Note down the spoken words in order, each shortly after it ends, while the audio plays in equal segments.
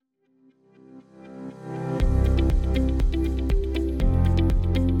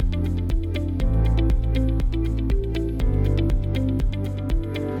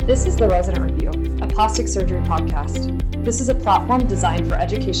This is the Resident Review, a plastic surgery podcast. This is a platform designed for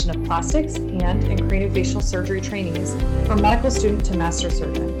education of plastics and craniofacial surgery trainees from medical student to master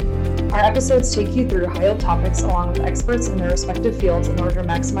surgeon. Our episodes take you through high-yield topics along with experts in their respective fields in order to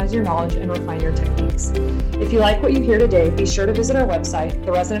maximize your knowledge and refine your techniques. If you like what you hear today, be sure to visit our website,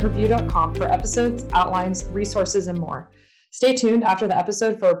 theresidentReview.com, for episodes, outlines, resources, and more. Stay tuned after the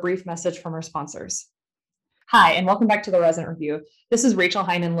episode for a brief message from our sponsors. Hi, and welcome back to the Resident Review. This is Rachel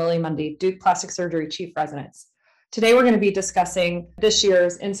Hine and Lily Mundy, Duke Plastic Surgery Chief Residents. Today, we're going to be discussing this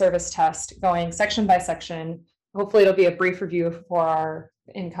year's in-service test, going section by section. Hopefully, it'll be a brief review for our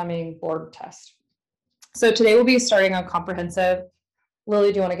incoming board test. So today, we'll be starting on comprehensive.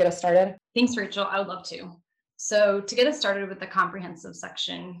 Lily, do you want to get us started? Thanks, Rachel. I would love to. So to get us started with the comprehensive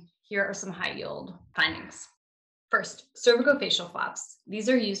section, here are some high-yield findings. First, cervicofacial flaps. These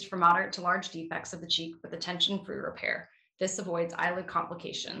are used for moderate to large defects of the cheek with a tension-free repair. This avoids eyelid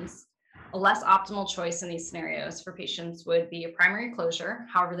complications. A less optimal choice in these scenarios for patients would be a primary closure.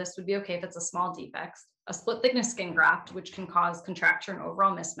 However, this would be okay if it's a small defect. A split thickness skin graft, which can cause contracture and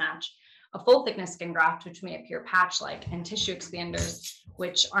overall mismatch. A full thickness skin graft, which may appear patch-like, and tissue expanders,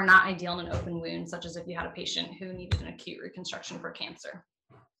 which are not ideal in an open wound, such as if you had a patient who needed an acute reconstruction for cancer.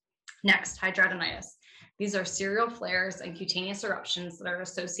 Next, hidradenitis. These are serial flares and cutaneous eruptions that are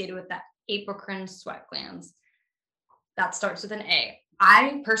associated with the apocrine sweat glands. That starts with an A.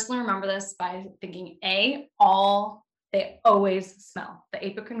 I personally remember this by thinking they always smell. The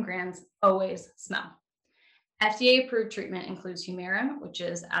apocrine glands always smell. FDA-approved treatment includes Humira, which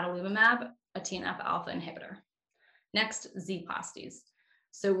is adalimumab, a TNF-alpha inhibitor. Next, Z-plasties.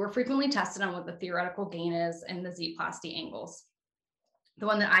 So we're frequently tested on what the theoretical gain is in the Z-plasty angles. The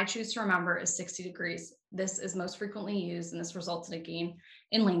one that I choose to remember is 60 degrees. This is most frequently used, and this results in a gain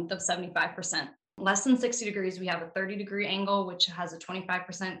in length of 75%. Less than 60 degrees, we have a 30-degree angle, which has a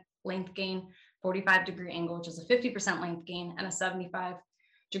 25% length gain, 45-degree angle, which is a 50% length gain, and a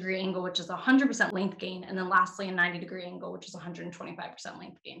 75-degree angle, which is a 100% length gain, and then lastly, a 90-degree angle, which is 125%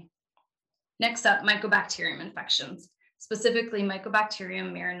 length gain. Next up, mycobacterium infections. Specifically,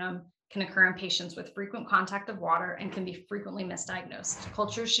 Mycobacterium marinum can occur in patients with frequent contact of water and can be frequently misdiagnosed.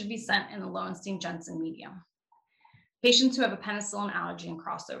 Cultures should be sent in the Lowenstein-Jensen medium. Patients who have a penicillin allergy and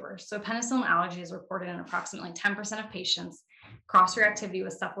crossover. So penicillin allergy is reported in approximately 10% of patients. Cross-reactivity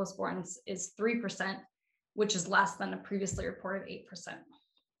with cephalosporins is 3%, which is less than a previously reported 8%.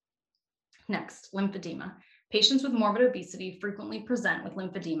 Next, lymphedema. Patients with morbid obesity frequently present with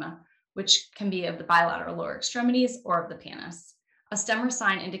lymphedema, which can be of the bilateral lower extremities or of the pannus. A stemmer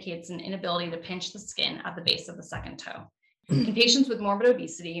sign indicates an inability to pinch the skin at the base of the second toe. In patients with morbid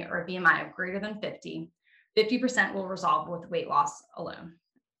obesity or a BMI of greater than 50, 50% will resolve with weight loss alone,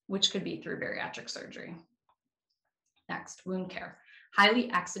 which could be through bariatric surgery. Next, wound care. Highly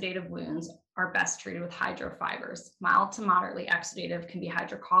exudative wounds are best treated with hydrofibers. Mild to moderately exudative can be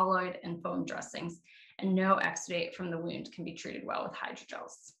hydrocolloid and foam dressings, and no exudate from the wound can be treated well with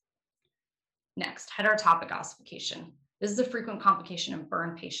hydrogels. Next, heterotopic ossification. This is a frequent complication in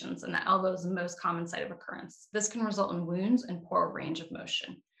burn patients, and the elbow is the most common site of occurrence. This can result in wounds and poor range of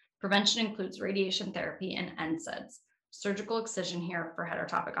motion. Prevention includes radiation therapy and NSAIDs. Surgical excision here for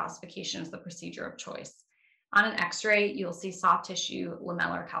heterotopic ossification is the procedure of choice. On an X-ray, you'll see soft tissue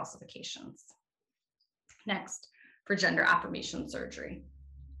lamellar calcifications. Next, for gender affirmation surgery.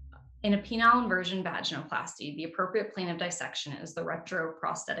 In a penile inversion vaginoplasty, the appropriate plane of dissection is the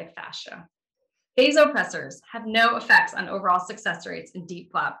retroprosthetic fascia. Vasopressors have no effects on overall success rates in deep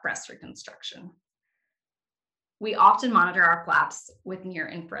flap breast reconstruction. We often monitor our flaps with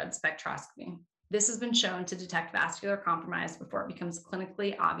near-infrared spectroscopy. This has been shown to detect vascular compromise before it becomes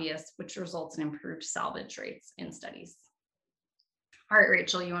clinically obvious, which results in improved salvage rates in studies. All right,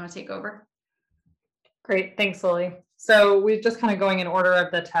 Rachel, you want to take over? Great, thanks, Lily. So we're just kind of going in order of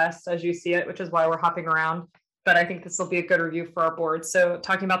the test as you see it, which is why we're hopping around. But I think this will be a good review for our board. So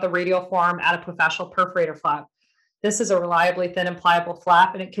talking about the radial form adipofascial perforator flap. This is a reliably thin and pliable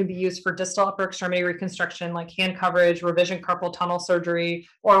flap, and it can be used for distal upper extremity reconstruction like hand coverage, revision carpal tunnel surgery,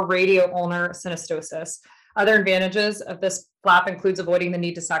 or radio-ulnar synostosis. Other advantages of this flap includes avoiding the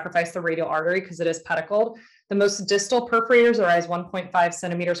need to sacrifice the radial artery because it is pedicled. The most distal perforators arise 1.5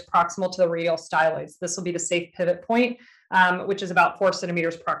 centimeters proximal to the radial styloids. This will be the safe pivot point, which is about 4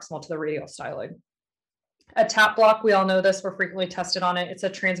 centimeters proximal to the radial styloid. A tap block, we all know this, we're frequently tested on it. It's a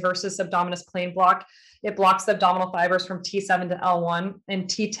transversus abdominis plane block. It blocks the abdominal fibers from T7 to L1, and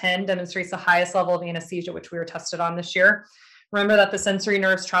T10 demonstrates the highest level of anesthesia, which we were tested on this year. Remember that the sensory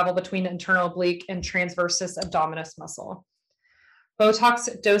nerves travel between internal oblique and transversus abdominis muscle.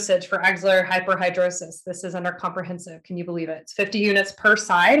 Botox dosage for axillary hyperhidrosis. This is under comprehensive. Can you believe it? It's 50 units per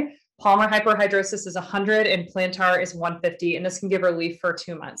side. Palmar hyperhidrosis is 100 and plantar is 150, and this can give relief for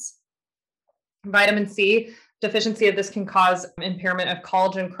 2 months. Vitamin C, deficiency of this can cause impairment of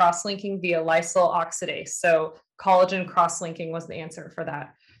collagen cross-linking via lysyl oxidase. So collagen cross-linking was the answer for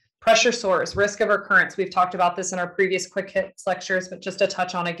that. Pressure sores, risk of recurrence. We've talked about this in our previous quick hits lectures, but just to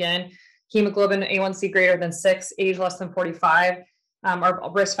touch on again, hemoglobin A1C greater than 6, age less than 45,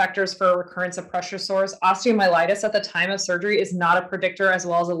 are risk factors for recurrence of pressure sores. Osteomyelitis at the time of surgery is not a predictor, as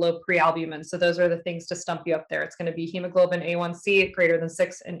well as a low prealbumin. So those are the things to stump you up there. It's going to be hemoglobin A1C greater than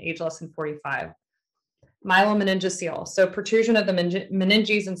 6 and age less than 45. Myelomeningocele, so protrusion of the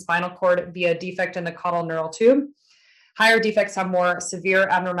meninges and spinal cord via defect in the caudal neural tube. Higher defects have more severe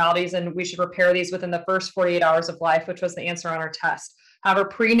abnormalities, and we should repair these within the first 48 hours of life, which was the answer on our test. However,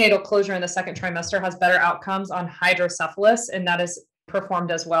 prenatal closure in the second trimester has better outcomes on hydrocephalus, and that is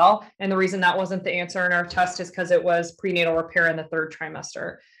performed as well. And the reason that wasn't the answer in our test is because it was prenatal repair in the third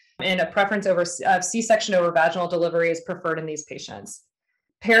trimester. And a preference over C-section over vaginal delivery is preferred in these patients.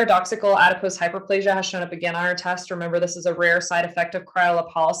 Paradoxical adipose hyperplasia has shown up again on our test. Remember, this is a rare side effect of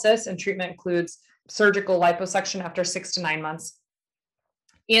cryolipolysis, and treatment includes surgical liposuction after 6 to 9 months.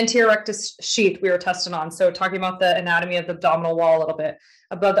 Anterior rectus sheath we were tested on. So talking about the anatomy of the abdominal wall a little bit.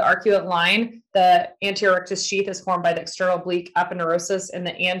 Above the arcuate line, the anterior rectus sheath is formed by the external oblique aponeurosis and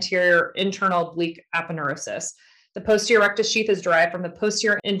the anterior internal oblique aponeurosis. The posterior rectus sheath is derived from the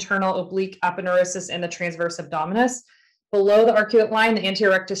posterior internal oblique aponeurosis and the transverse abdominis. Below the arcuate line, the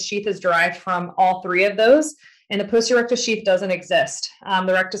anterior rectus sheath is derived from all three of those, and the posterior rectus sheath doesn't exist.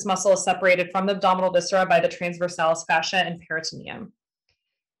 The rectus muscle is separated from the abdominal viscera by the transversalis fascia and peritoneum.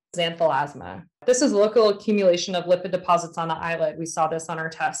 Xanthelasma. This is local accumulation of lipid deposits on the eyelid. We saw this on our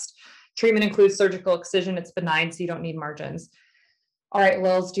test. Treatment includes surgical excision. It's benign, so you don't need margins. All right,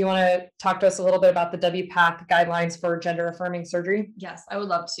 Lils, do you want to talk to us a little bit about the WPATH guidelines for gender affirming surgery? Yes, I would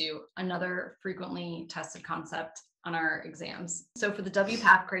love to. Another frequently tested concept on our exams. So for the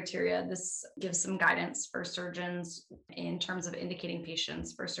WPATH criteria, this gives some guidance for surgeons in terms of indicating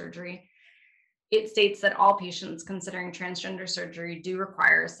patients for surgery. It states that all patients considering transgender surgery do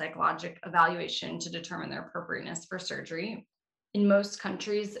require a psychologic evaluation to determine their appropriateness for surgery. In most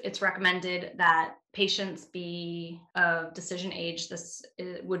countries, it's recommended that patients be of decision age. This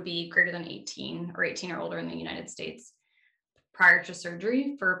would be greater than 18 or 18 or older in the United States prior to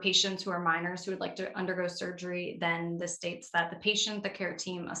surgery. For patients who are minors who would like to undergo surgery, then this states that the patient, the care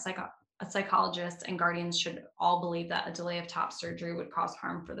team, a psychologist, and guardians should all believe that a delay of top surgery would cause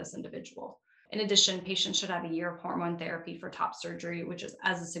harm for this individual. In addition, patients should have a year of hormone therapy for top surgery, which is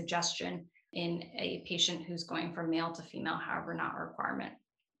as a suggestion in a patient who's going from male to female, however, not a requirement.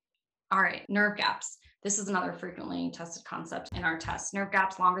 All right, nerve gaps. This is another frequently tested concept in our test. Nerve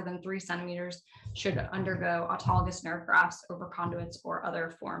gaps longer than 3 centimeters should undergo autologous nerve grafts over conduits or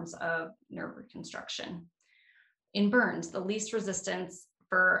other forms of nerve reconstruction. In burns, the least resistance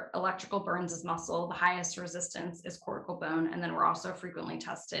for electrical burns is muscle, the highest resistance is cortical bone, and then we're also frequently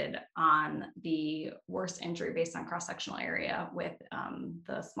tested on the worst injury based on cross-sectional area, with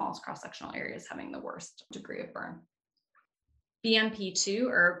the smallest cross-sectional areas having the worst degree of burn. BMP2,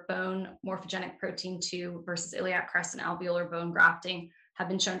 or bone morphogenic protein 2, versus iliac crest and alveolar bone grafting have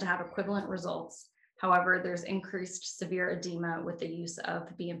been shown to have equivalent results. However, there's increased severe edema with the use of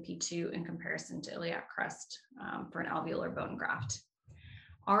BMP2 in comparison to iliac crest for an alveolar bone graft.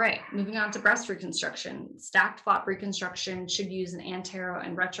 All right, moving on to breast reconstruction. Stacked flap reconstruction should use an antero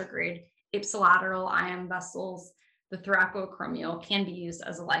and retrograde ipsilateral IM vessels. The thoracoacromial can be used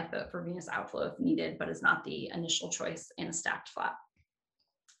as a lifeboat for venous outflow if needed, but is not the initial choice in a stacked flap.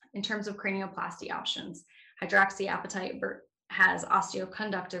 In terms of cranioplasty options, hydroxyapatite has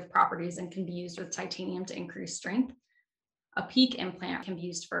osteoconductive properties and can be used with titanium to increase strength. A PEEK implant can be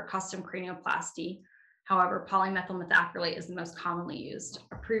used for custom cranioplasty. However, polymethyl methacrylate is the most commonly used.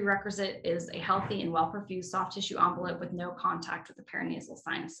 A prerequisite is a healthy and well-perfused soft tissue envelope with no contact with the paranasal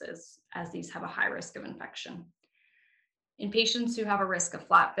sinuses, as these have a high risk of infection. In patients who have a risk of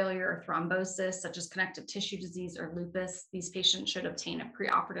flap failure or thrombosis, such as connective tissue disease or lupus, these patients should obtain a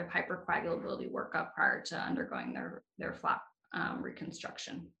preoperative hypercoagulability workup prior to undergoing their flap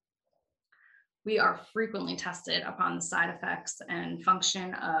reconstruction. We are frequently tested upon the side effects and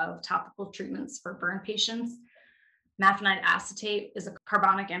function of topical treatments for burn patients. Mafenide acetate is a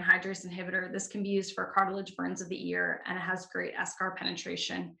carbonic anhydrase inhibitor. This can be used for cartilage burns of the ear, and it has great eschar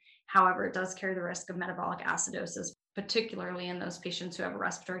penetration. However, it does carry the risk of metabolic acidosis, particularly in those patients who have a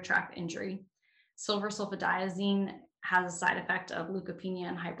respiratory tract injury. Silver sulfadiazine has a side effect of leukopenia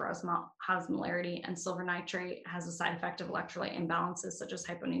and hyperosmolarity, and silver nitrate has a side effect of electrolyte imbalances such as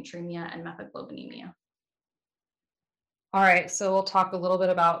hyponatremia and methylglobinemia. All right, so we'll talk a little bit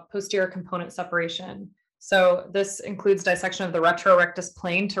about posterior component separation. So this includes dissection of the retrorectus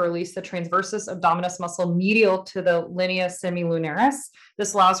plane to release the transversus abdominis muscle medial to the linea semilunaris.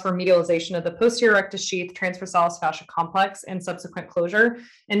 This allows for medialization of the posterior rectus sheath, transversalis fascia complex, and subsequent closure.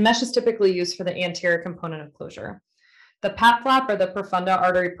 And mesh is typically used for the anterior component of closure. The PAP flap, or the profunda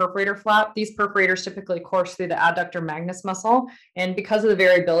artery perforator flap, these perforators typically course through the adductor magnus muscle. And because of the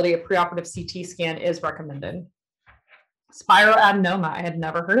variability, a preoperative CT scan is recommended. Spiroadenoma, I had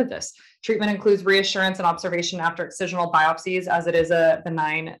never heard of this. Treatment includes reassurance and observation after excisional biopsies, as it is a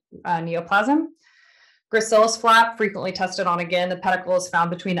benign neoplasm. Gracilis flap, frequently tested on again. The pedicle is found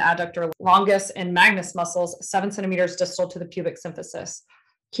between the adductor longus and magnus muscles, 7 centimeters distal to the pubic symphysis.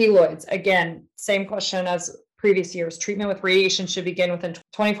 Keloids, again, same question as previous years. Treatment with radiation should begin within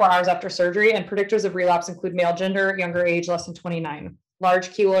 24 hours after surgery, and predictors of relapse include male gender, younger age, less than 29. Large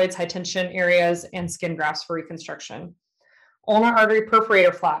keloids, high tension areas, and skin grafts for reconstruction. Ulnar artery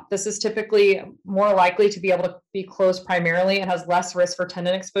perforator flap. This is typically more likely to be able to be closed primarily and has less risk for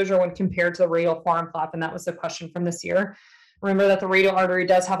tendon exposure when compared to the radial forearm flap, and that was the question from this year. Remember that the radial artery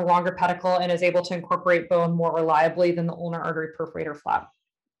does have a longer pedicle and is able to incorporate bone more reliably than the ulnar artery perforator flap.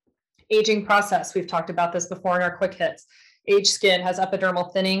 Aging process. We've talked about this before in our quick hits. Aged skin has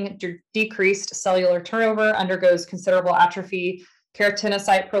epidermal thinning, decreased cellular turnover, undergoes considerable atrophy,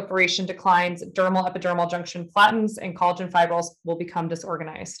 keratinocyte proliferation declines, dermal epidermal junction flattens, and collagen fibrils will become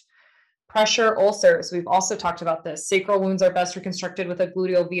disorganized. Pressure ulcers, we've also talked about this. Sacral wounds are best reconstructed with a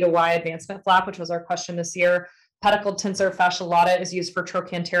gluteal V to Y advancement flap, which was our question this year. Pedicle tensor fascia lata is used for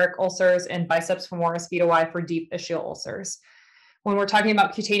trochanteric ulcers, and biceps femoris V to Y for deep ischial ulcers. When we're talking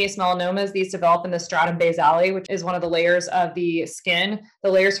about cutaneous melanomas, these develop in the stratum basale, which is one of the layers of the skin. The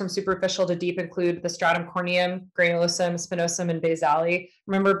layers from superficial to deep include the stratum corneum, granulosum, spinosum, and basale.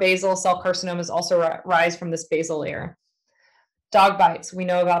 Remember, basal cell carcinomas also rise from this basal layer. Dog bites, we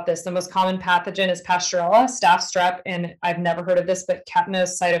know about this. The most common pathogen is Pasteurella, staph strep, and I've never heard of this, but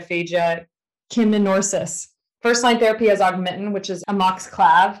Capnocytophagia chiminorsis. First-line therapy is Augmentin, which is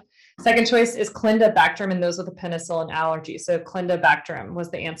amoxiclav. Second choice is Clinda-Bactrim in those with a penicillin allergy. So Clinda-Bactrim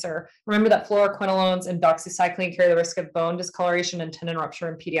was the answer. Remember that fluoroquinolones and doxycycline carry the risk of bone discoloration and tendon rupture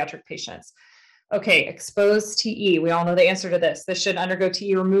in pediatric patients. Okay, exposed TE. We all know the answer to this. This should undergo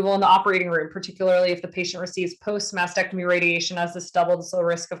TE removal in the operating room, particularly if the patient receives post-mastectomy radiation, as this doubles the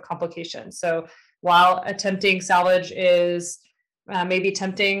risk of complications. So while attempting salvage is maybe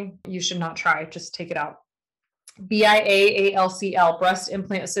tempting, you should not try. Just take it out. BIA-ALCL, breast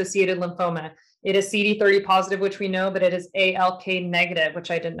implant associated lymphoma. It is CD30 positive, which we know, but it is ALK negative,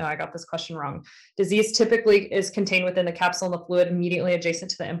 which I didn't know. I got this question wrong. Disease typically is contained within the capsule and the fluid immediately adjacent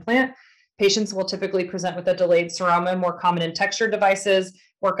to the implant. Patients will typically present with a delayed seroma, more common in textured devices.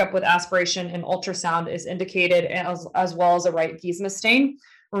 Workup with aspiration and ultrasound is indicated, as well as a right Giesma stain.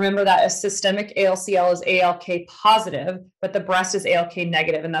 Remember that a systemic ALCL is ALK positive, but the breast is ALK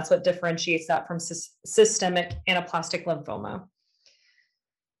negative, and that's what differentiates that from systemic anaplastic lymphoma.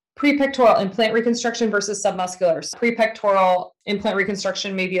 Prepectoral implant reconstruction versus submuscular. Prepectoral implant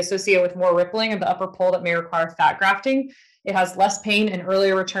reconstruction may be associated with more rippling of the upper pole that may require fat grafting. It has less pain and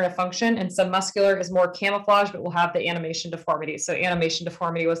earlier return of function, and submuscular is more camouflage, but will have the animation deformity. So animation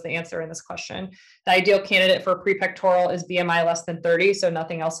deformity was the answer in this question. The ideal candidate for prepectoral is BMI less than 30, so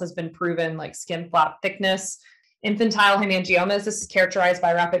nothing else has been proven, like skin flap thickness. Infantile hemangiomas, this is characterized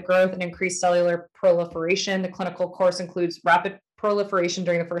by rapid growth and increased cellular proliferation. The clinical course includes rapid proliferation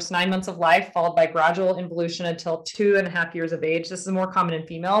during the first 9 months of life, followed by gradual involution until 2.5 years of age. This is more common in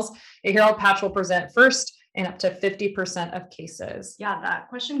females. A Herald patch will present first in up to 50% of cases. Yeah, that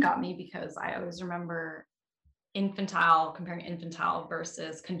question got me because I always remember infantile, comparing infantile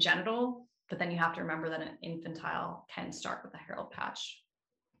versus congenital, but then you have to remember that an infantile can start with a Herald patch.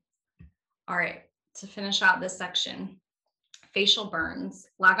 All right, to finish out this section, facial burns,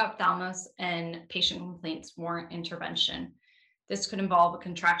 lag ophthalmos, and patient complaints warrant intervention. This could involve a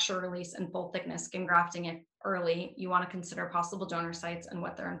contracture release and full thickness skin grafting. If early, you want to consider possible donor sites and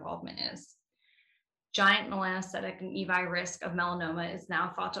what their involvement is. Giant melanocytic and EVI risk of melanoma is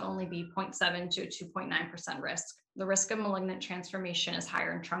now thought to only be 0.7 to 2.9% risk. The risk of malignant transformation is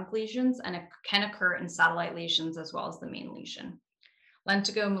higher in trunk lesions, and it can occur in satellite lesions as well as the main lesion.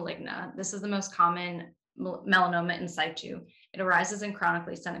 Lentigo maligna. This is the most common melanoma in situ. It arises in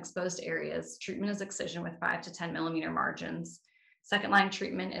chronically sun-exposed areas. Treatment is excision with 5 to 10 millimeter margins. Second-line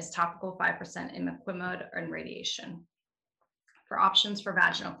treatment is topical 5% imiquimod and radiation. For options for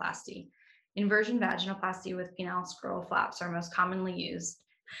vaginoplasty, Inversion vaginoplasty with penile scroll flaps are most commonly used.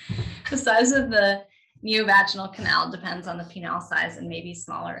 The size of the neovaginal canal depends on the penile size and may be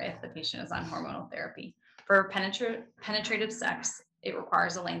smaller if the patient is on hormonal therapy. For penetrative sex, it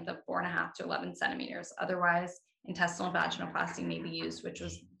requires a length of 4.5 to 11 centimeters. Otherwise, intestinal vaginoplasty may be used, which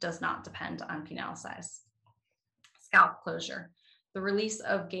does not depend on penile size. Scalp closure. The release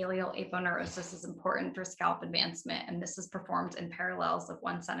of galeal aponeurosis is important for scalp advancement, and this is performed in parallels of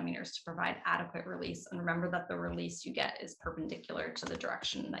 1 centimeter to provide adequate release. And remember that the release you get is perpendicular to the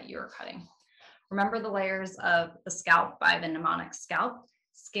direction that you're cutting. Remember the layers of the scalp by the mnemonic SCALP: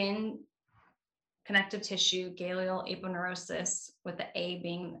 skin, connective tissue, galeal aponeurosis, with the A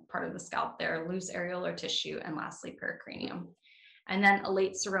being part of the scalp there, loose areolar tissue, and lastly, pericranium. And then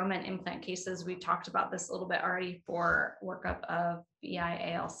late seroma implant cases, we talked about this a little bit already for workup of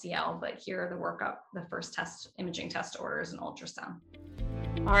BI-ALCL, but here are the workup, the first imaging test orders and ultrasound.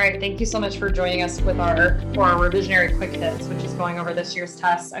 All right, thank you so much for joining us for our revisionary quick hits, which is going over this year's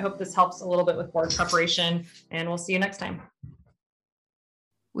tests. I hope this helps a little bit with board preparation, and we'll see you next time.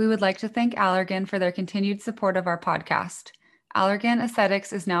 We would like to thank Allergan for their continued support of our podcast. Allergan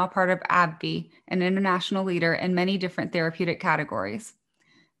Aesthetics is now a part of AbbVie, an international leader in many different therapeutic categories.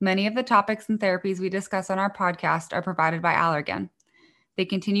 Many of the topics and therapies we discuss on our podcast are provided by Allergan. They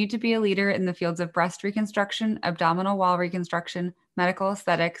continue to be a leader in the fields of breast reconstruction, abdominal wall reconstruction, medical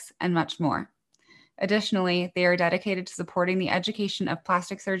aesthetics, and much more. Additionally, they are dedicated to supporting the education of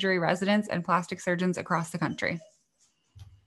plastic surgery residents and plastic surgeons across the country.